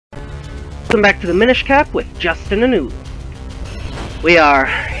Welcome back to the Minish Cap with Justin and Ulu. We are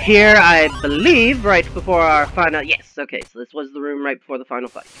here, I believe, right before our final... Yes, okay, so this was the room right before the final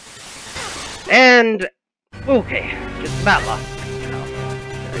fight. And... okay, just about lost.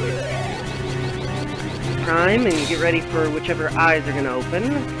 Prime and get ready for whichever eyes are gonna open.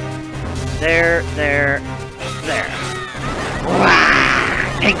 There.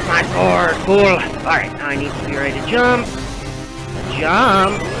 Wah! Take my sword, fool! Alright, now I need to be ready to jump.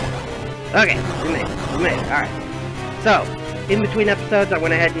 Jump! Okay, we made it, alright. So, in between episodes, I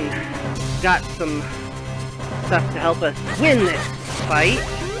went ahead and got some stuff to help us win this fight,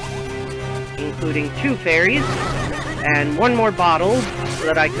 including 2 fairies, and 1 more bottle, so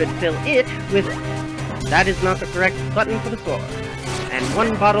that I could fill it with... That is not the correct button for the sword. And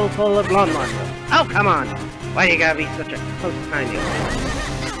 1 bottle full of Lon. Oh, come on! Why do you gotta be such a close timing?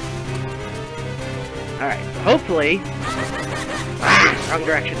 Alright, so hopefully... wrong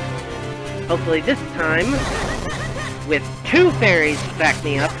direction. Hopefully this time, with 2 fairies to back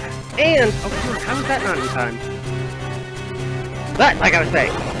me up, and... oh, come on, how is that not in time? But, like I was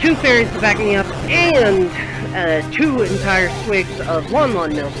saying, 2 fairies to back me up, and 2 entire swigs of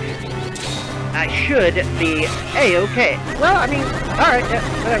Lon milk, I should be A-okay. Well, I mean, alright, yeah,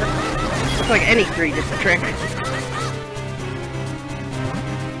 whatever. Looks like any 3 did the trick.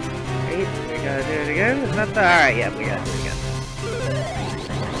 Right, we gotta do it again? Is that the... alright, yeah, we gotta do it again.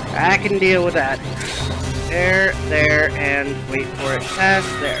 I can deal with that. There, and wait for it past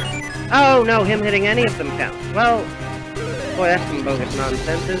there. Oh, no, him hitting any of them counts. Well, boy, that's some bogus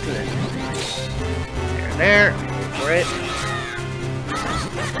nonsense, isn't it? There, wait for it.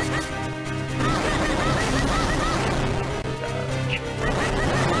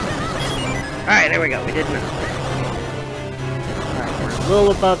 Alright, there we go, we did enough. Alright, we're a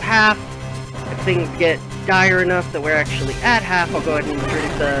little above half. If things get dire enough that we're actually at half, I'll go ahead and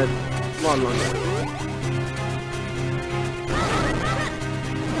drink the Lon.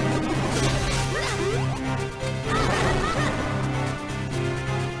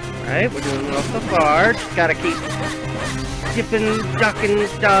 Alright, we're doing well so far. Just gotta keep dipping, ducking,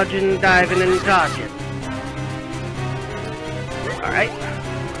 dodging, diving, and dodging. Alright,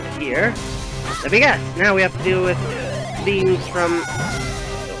 here. Let me guess. Now we have to deal with beams from...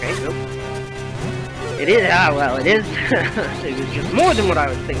 okay, nope. It is... well, it is... it was just more than what I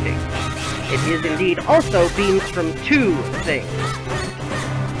was thinking. It is indeed also beams from 2 things.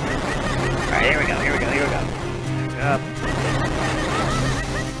 Alright, here we go. Up.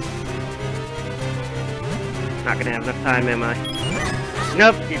 Not gonna have enough time, am I?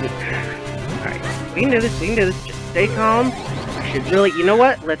 Nope, didn't. Alright, we can do this, Just stay calm. I should really... you know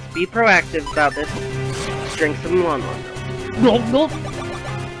what? Let's be proactive about this. Let's drink some Lon.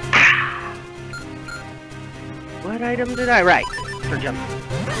 What item did I... right, for jumping.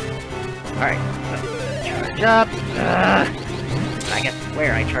 Alright, so, charge up. I guess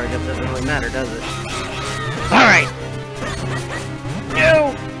where I charge up doesn't really matter, does it? Alright!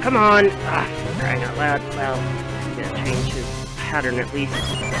 No! Come on! For crying out loud. Well, I'm gonna change his pattern at least.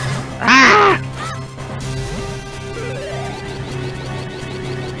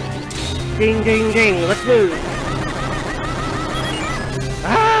 Ding, ding, ding! Let's move!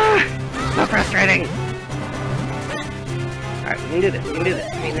 So frustrating! Alright, we can do this.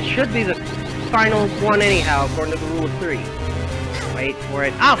 I mean, this should be the final one anyhow, according to the rule of 3. Wait for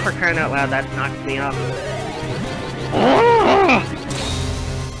it. Oh, for crying out loud, that knocked me off.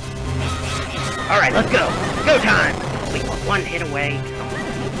 Alright, let's go. Go time! We were 1 hit away.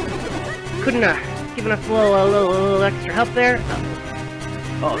 Couldn't have given us a little extra help there?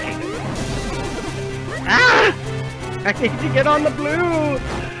 Oh, okay, good. I need to get on the blue!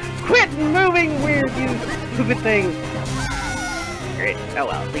 Quit moving, weird, you stupid thing! Great. Oh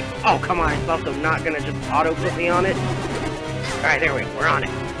well, at least... oh, come on, it's also not gonna just auto-put me on it. Alright, there we go, we're on it.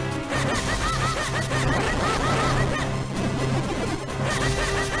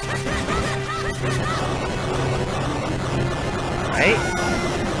 Right?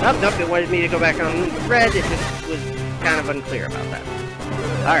 Nope, it wanted me to go back on red, it just was kind of unclear about that.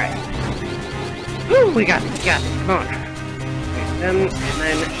 Alright. Woo, we got this, come on. And then...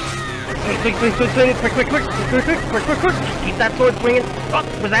 quick, keep that sword swinging. Oh,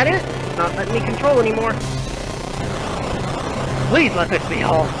 was that it? It's not letting me control anymore. Please let this be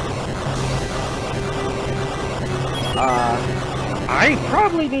all. I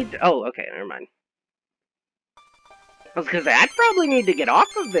probably need to... oh, okay, never mind. I was gonna say, I'd probably need to get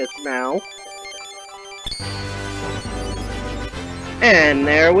off of this now. And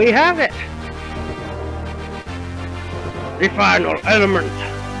there we have it. The final element.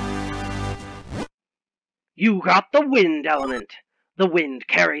 You got the wind element. The wind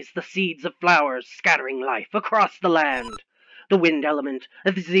carries the seeds of flowers, scattering life across the land. The wind element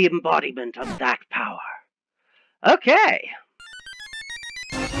is the embodiment of that power. Okay.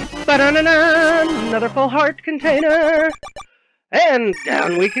 Ba-da-na-na! Another full heart container! And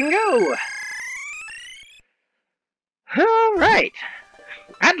down we can go! Alright.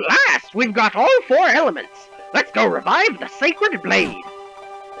 At last, we've got all 4 elements. Let's go revive the sacred blade.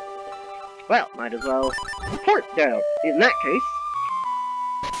 Well, might as well port down in that case.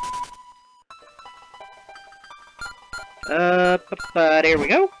 But here we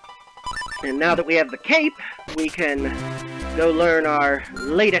go. And now that we have the cape, we can go learn our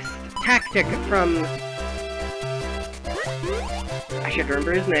latest tactic from... I should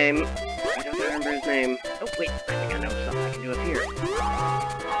remember his name. I don't remember his name. Oh, wait, I think I know something I can do up here.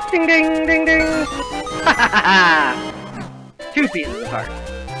 Ding, ding, ding, ding! Ha ha ha! 2 pieces of heart.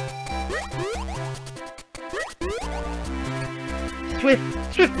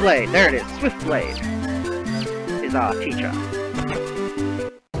 Swift Blade, there it is, Swift Blade is our teacher.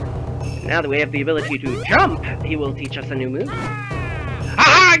 Now that we have the ability to jump, he will teach us a new move.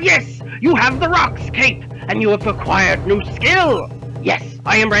 Ah, yes! You have the Rocks Cape, and you have acquired new skill! Yes,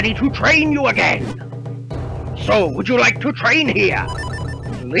 I am ready to train you again! So, would you like to train here?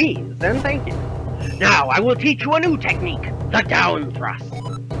 Please, and thank you. Now, I will teach you a new technique, the down thrust.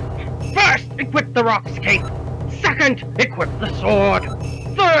 First, equip the Rocks Cape. Second, equip the sword.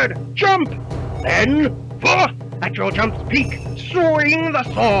 Third, jump. Then, fourth, at your jump's peak, swing the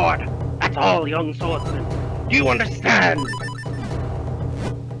sword. That's all, young swordsman. Do you understand?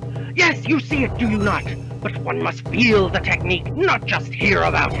 Yes, you see it, do you not? But one must feel the technique, not just hear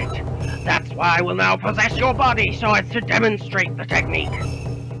about it. That's why I will now possess your body so as to demonstrate the technique.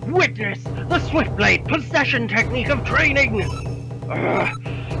 Witness the Swiftblade possession technique of training.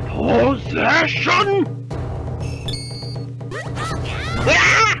 Possession?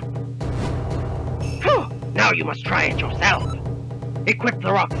 Ah! Now you must try it yourself. Equip the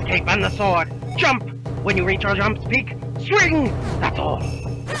Rocks Cape and the sword. Jump! When you reach your jump's peak, swing! That's all.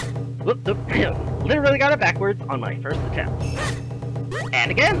 Literally got it backwards on my first attempt. And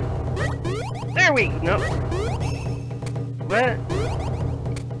again. There we go. No. What?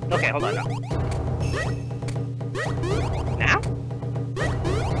 Okay, hold on. Now?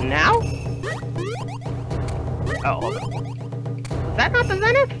 Now? Oh, hold on. Was that not the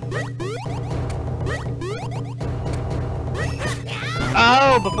zenith?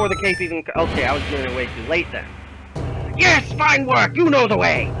 Oh, before the cape even... Okay, I was doing it way too late then. Yes, fine work! You know the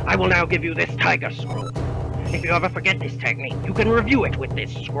way! I will now give you this tiger scroll. If you ever forget this technique, you can review it with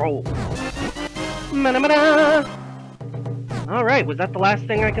this scroll. Mana-mana! Alright, was that the last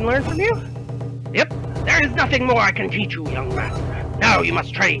thing I can learn from you? Yep, there is nothing more I can teach you, young master. Now you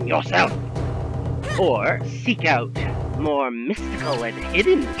must train yourself. Or seek out more mystical and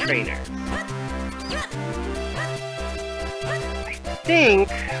hidden trainers. I think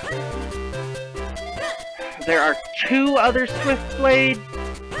there are 2 other Swiftblade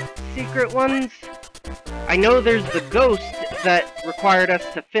secret ones. I know there's the ghost that required us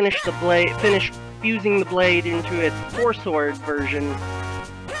to finish fusing the blade into its 4-sword version.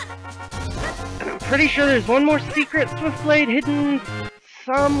 And I'm pretty sure there's one more secret Swiftblade hidden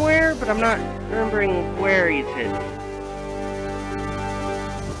somewhere, but I'm not remembering where he's hidden.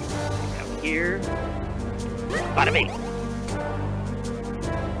 Out here. Bada bing!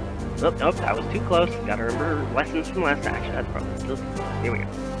 Nope, nope, that was too close. Gotta remember lessons from last action. That's probably still too close. Here we go.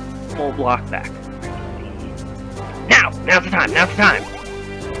 Full block back. Now! Now's the time! Now's the time!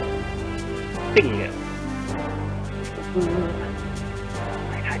 Bingo!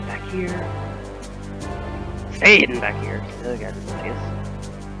 Might hide back here. Stay hidden back here. Still got it.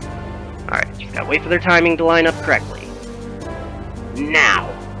 Alright, just gotta wait for their timing to line up correctly. Now!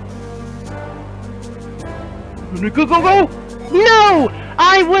 Go, go, go! No!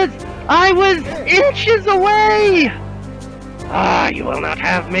 I was inches away! Ah, you will not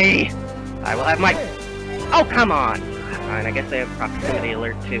have me! I will have my... Oh, come on! Fine, I guess they have proximity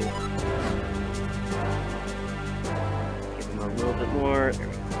alert too. Give them a little bit more. There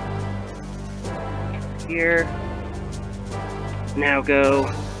we go. Here. Now go.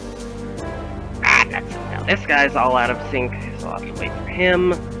 Ah, that's... Now this guy's all out of sync, so I'll have to wait for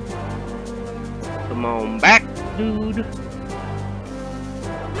him. Come on back, dude.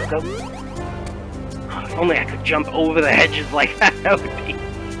 Go. Oh, if only I could jump over the hedges like that, that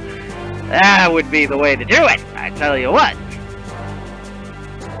would be the way to do it, I tell you what.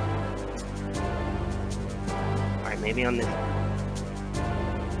 Alright, maybe on this.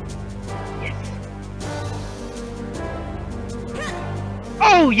 Yes.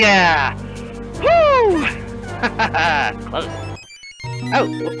 Oh yeah! Woo! Close. Oh,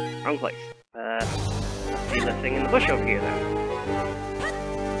 whoops, wrong place. See the thing in the bush over here, then.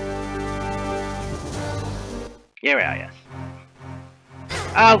 Here we are, yes.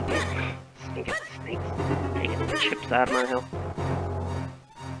 Oh! Stinking snakes. Taking the chips out of my hill.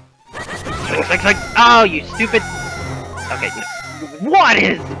 Swing. Oh, you stupid... Okay, no. What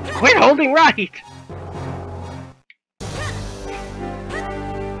is... Quit holding right!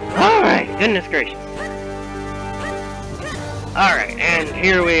 Alright, goodness gracious. Alright, and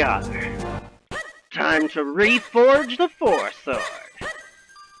here we are. Time to reforge the Force Sword.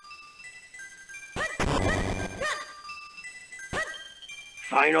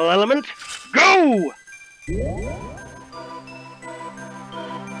 Final element, go!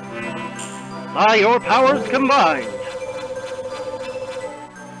 By your powers combined.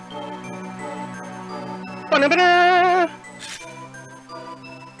 Ba-da-ba-da!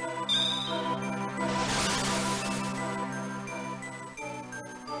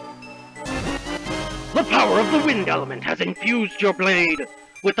 The power of the wind element has infused your blade.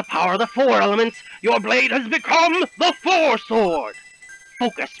 With the power of the four elements, your blade has become the Force Sword.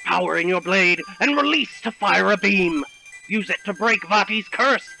 Focus power in your blade and release to fire a beam. Use it to break Vati's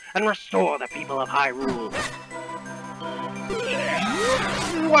curse and restore the people of Hyrule.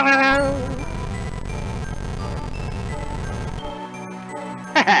 Wow!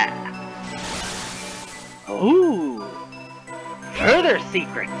 Ooh! Further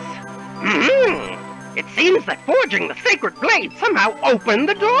secrets! It seems that forging the sacred blade somehow opened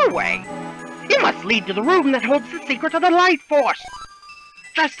the doorway. It must lead to the room that holds the secret of the Light Force.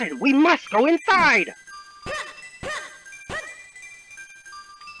 Justin, we must go inside!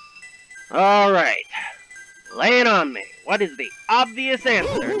 Alright. Lay it on me. What is the obvious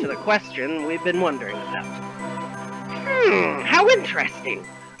answer to the question we've been wondering about? How interesting.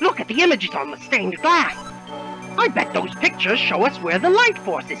 Look at the images on the stained glass. I bet those pictures show us where the Light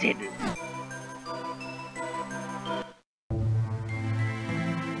Force is hidden.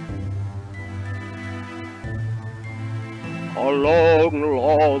 A long,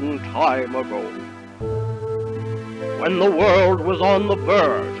 long time ago, when the world was on the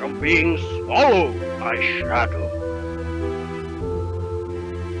verge of being swallowed by shadow,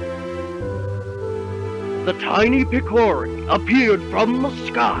 the tiny Picori appeared from the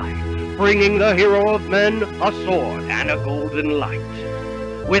sky, bringing the hero of men a sword and a golden light.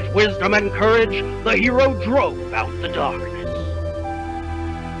 With wisdom and courage, the hero drove out the darkness.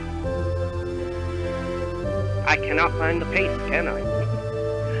 I cannot find the pace, can I?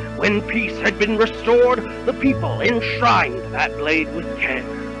 When peace had been restored, the people enshrined that blade with care.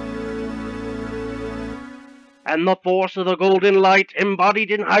 And the force of the golden light embodied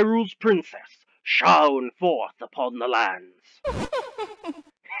in Hyrule's princess shone forth upon the lands.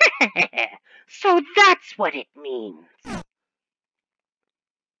 So that's what it means.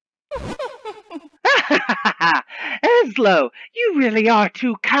 Eslo, you really are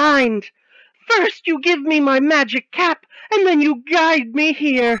too kind. First you give me my magic cap, and then you guide me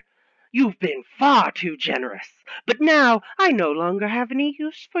here. You've been far too generous, but now I no longer have any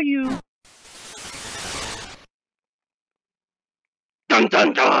use for you. Dun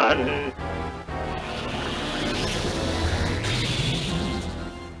dun dun!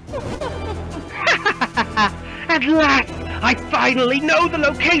 At last, I finally know the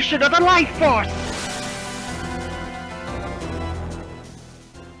location of the Light Force!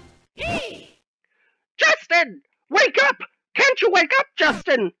 Justin! Wake up! Can't you wake up,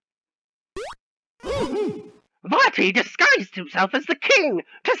 Justin? Vati disguised himself as the king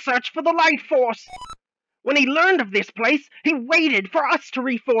to search for the Light Force. When he learned of this place, he waited for us to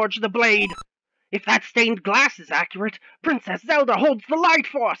reforge the blade. If that stained glass is accurate, Princess Zelda holds the Light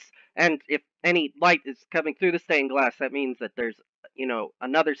Force. And if any light is coming through the stained glass, that means that there's, you know,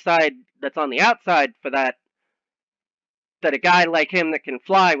 another side that's on the outside for that a guy like him that can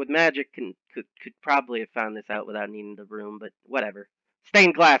fly with magic could probably have found this out without needing the room, but whatever.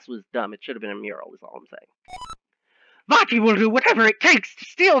 Stained glass was dumb. It should have been a mural, is all I'm saying. Vati will do whatever it takes to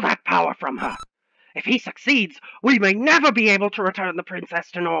steal that power from her. If he succeeds, we may never be able to return the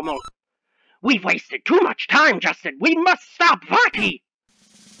princess to normal. We've wasted too much time, Justin. We must stop Vati!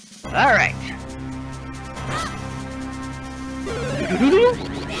 Alright.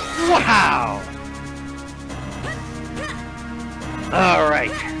 Wow!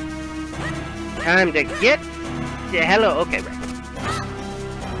 Alright. Time to get to hello. Okay, right.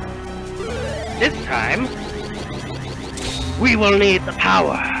 This time, we will need the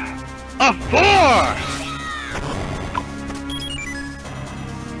power of Force!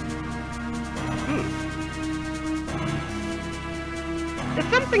 Does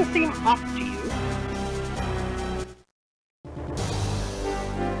something seem off to you?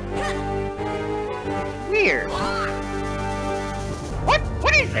 disappeared.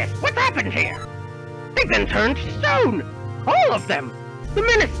 What is this? What's happened here? They've been turned to stone! All of them! The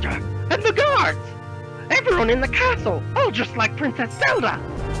minister and the guards! Everyone in the castle, all just like Princess Zelda!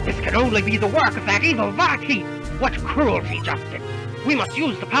 This can only be the work of that evil Vati! What cruelty, Justin! We must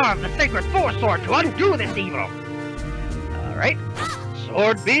use the power of the sacred Force Sword to undo this evil! Alright.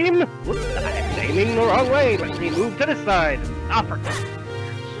 Sword beam? Whoops, I'm aiming the wrong way. Let me move to the side. Uppercut.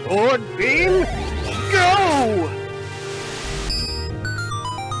 Sword beam, go!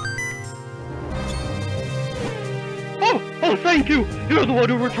 Oh, thank you! You're the one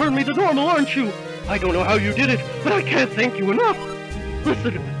who returned me to normal, aren't you? I don't know how you did it, but I can't thank you enough!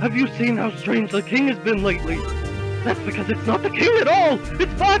 Listen, have you seen how strange the king has been lately? That's because it's not the king at all!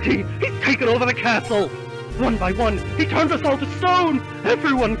 It's Vati! He's taken over the castle! One by one, he turned us all to stone!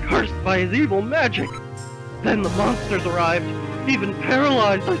 Everyone cursed by his evil magic! Then the monsters arrived. Even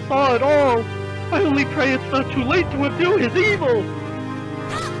paralyzed, I saw it all! I only pray it's not too late to undo his evil!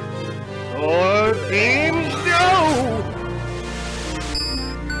 Sword beam, go!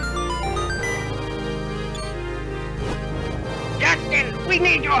 Justin, we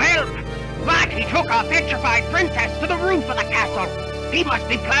need your help! Vati took our petrified princess to the roof of the castle! He must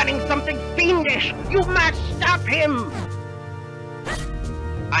be planning something fiendish! You must stop him!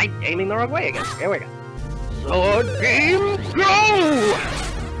 I'm aiming the wrong way again. Here we go. Sword beam, go!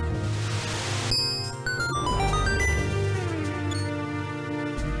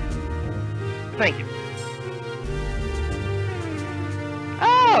 Thank you.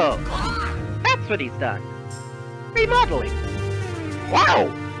 Oh! That's what he's done. Remodeling. Wow!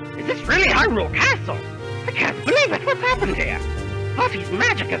 Is this really Hyrule Castle? I can't believe it! What's happened here? Vati's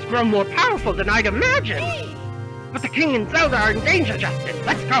magic has grown more powerful than I'd imagined! But the king and Zelda are in danger, Justin!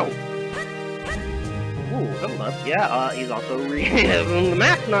 Let's go! Ooh, hold up. Yeah, he's also the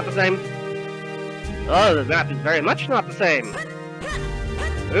map's not the same. Oh, the map is very much not the same.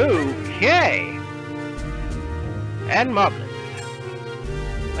 Okay. And moblins.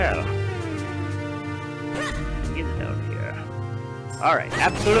 Well. He's down here. Alright,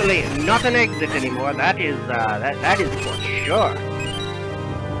 absolutely not an exit anymore. That is, that is for sure.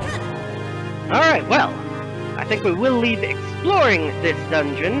 Alright, well, I think we will leave exploring this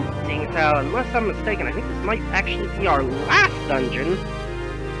dungeon, seeing as how, unless I'm mistaken, I think this might actually be our last dungeon,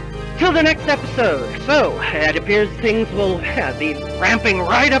 till the next episode. So, it appears things will be ramping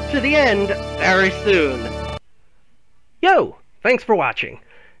right up to the end very soon. Yo! Thanks for watching.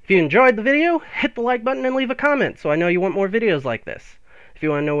 If you enjoyed the video, hit the like button and leave a comment so I know you want more videos like this. If you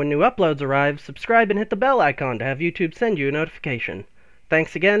want to know when new uploads arrive, subscribe and hit the bell icon to have YouTube send you a notification.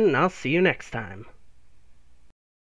 Thanks again, and I'll see you next time.